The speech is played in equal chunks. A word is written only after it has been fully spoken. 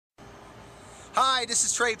Hi, this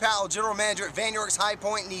is Trey Powell, General Manager at Vann High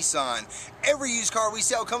Point Nissan. Every used car we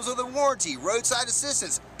sell comes with a warranty, roadside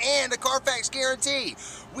assistance, and a Carfax guarantee.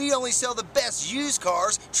 We only sell the best used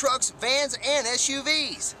cars, trucks, vans, and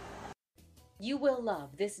SUVs. You will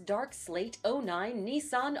love this dark slate '09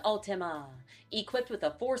 Nissan Altima, equipped with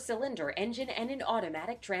a 4-cylinder engine and an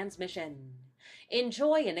automatic transmission.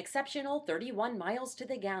 Enjoy an exceptional 31 miles to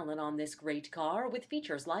the gallon on this great car with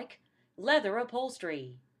features like leather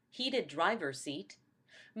upholstery, heated driver's seat,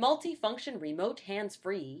 multi-function remote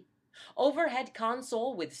hands-free, overhead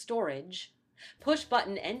console with storage,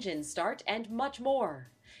 push-button engine start, and much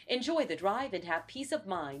more. Enjoy the drive and have peace of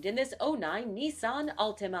mind in this '09 Nissan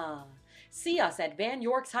Altima. See us at Vann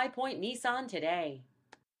High Point Nissan today.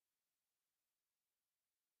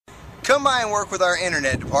 Come by and work with our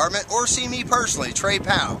internet department or see me personally, Trey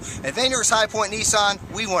Powell. At Vann High Point Nissan,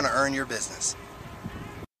 we want to earn your business.